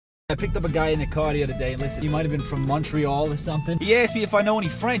I picked up a guy in the car the other day, and listen, he might have been from Montreal or something. He asked me if I know any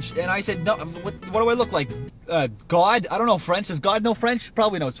French, and I said, no, what do I look like? God? I don't know French. Does God know French?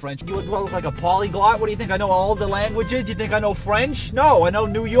 Probably knows French. You look like a polyglot? What do you think? I know all the languages? You think I know French? No, I know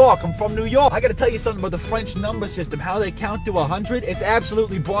New York. I'm from New York. I gotta tell you something about the French number system, how they count to 100. It's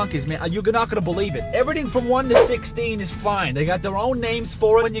absolutely bonkers, man. You're not gonna believe it. Everything from 1 to 16 is fine. They got their own names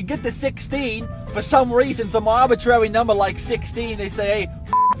for it. When you get to 16, for some reason, some arbitrary number like 16, they say, hey,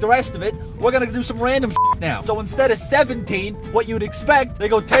 the rest of it, we're gonna do some random now. So instead of 17, what you'd expect, they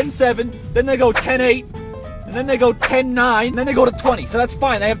go 10-7, then they go 10-8, and then they go 10-9, and then they go to 20. So that's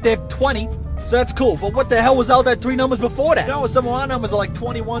fine. They have 20. So that's cool. But what the hell was all that 3 numbers before that? You know, some of our numbers are like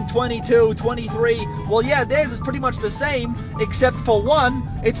 21, 22, 23. Well, yeah, theirs is pretty much the same, except for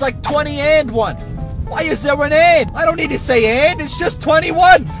 1, it's like 20 and 1. Why is there an and? I don't need to say and, it's just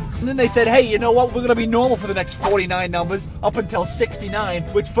 21. And then they said, hey, you know what? We're going to be normal for the next 49 numbers up until 69,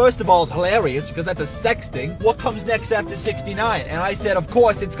 which first of all is hilarious because that's a sex thing. What comes next after 69? And I said, of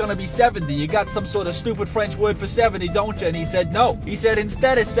course, it's going to be 70. You got some sort of stupid French word for 70, don't you? And he said, no. He said,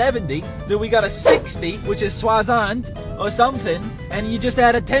 instead of 70, then we got a 60, which is soixante or something, and you just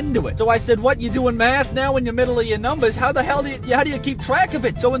add a 10 to it. So I said, what, you doing math now in the middle of your numbers? How the hell how do you keep track of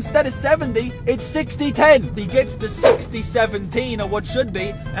it? So instead of 70, it's 60-10. He gets to 60-17, or what should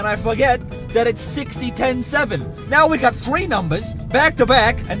be, and I forget that it's 60-10-7. Now we got 3 numbers back to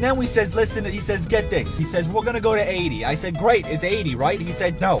back, and then he says, listen, he says, get this. He says, we're gonna go to 80. I said, great, it's 80, right? He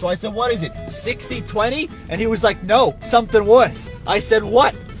said, no. So I said, what is it, 60-20? And he was like, no, something worse. I said,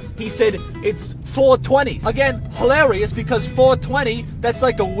 what? He said, it's 420s. Again, hilarious because 420, that's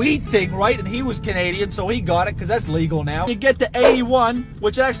like a weed thing, right? And he was Canadian, so he got it because that's legal now. You get to 81,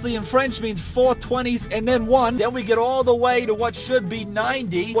 which actually in French means 420s and then 1. Then we get all the way to what should be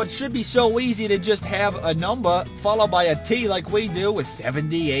 90. What should be so easy to just have a number followed by a T like we do with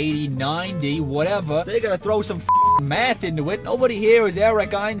 70, 80, 90, whatever. They gotta throw some math into it. Nobody here is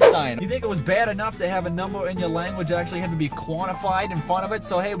Eric Einstein. You think it was bad enough to have a number in your language that actually had to be quantified in front of it?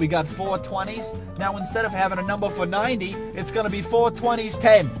 So hey, we got 420s. Now instead of having a number for 90, it's gonna be 420s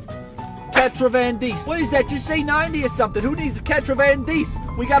 10. Quatre-vingt-dix. What is that? Just say 90 or something. Who needs quatre-vingt-dix?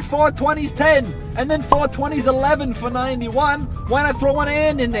 We got 420s 10, and then 420s 11 for 91. Why not throw an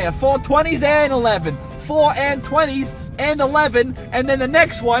and in there? 420s and 11. 4 and 20s and 11, and then the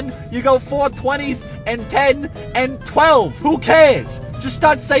next one, you go 420s and 10 and 12. Who cares? Just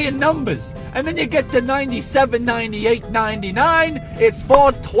start saying numbers. And then you get to 97, 98, 99. It's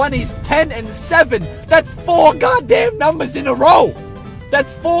 420s, 10, and 7. That's 4 goddamn numbers in a row.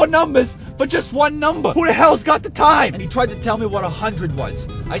 That's 4 numbers for just 1 number. Who the hell's got the time? And he tried to tell me what 100 was.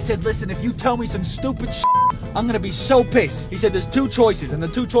 I said, listen, if you tell me some stupid shit, I'm gonna be so pissed. He said, there's 2 choices, and the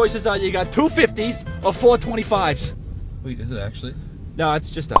 2 choices are you got 2 50s or 4 25s. Wait, is it actually? No,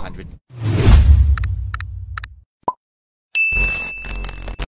 it's just 100.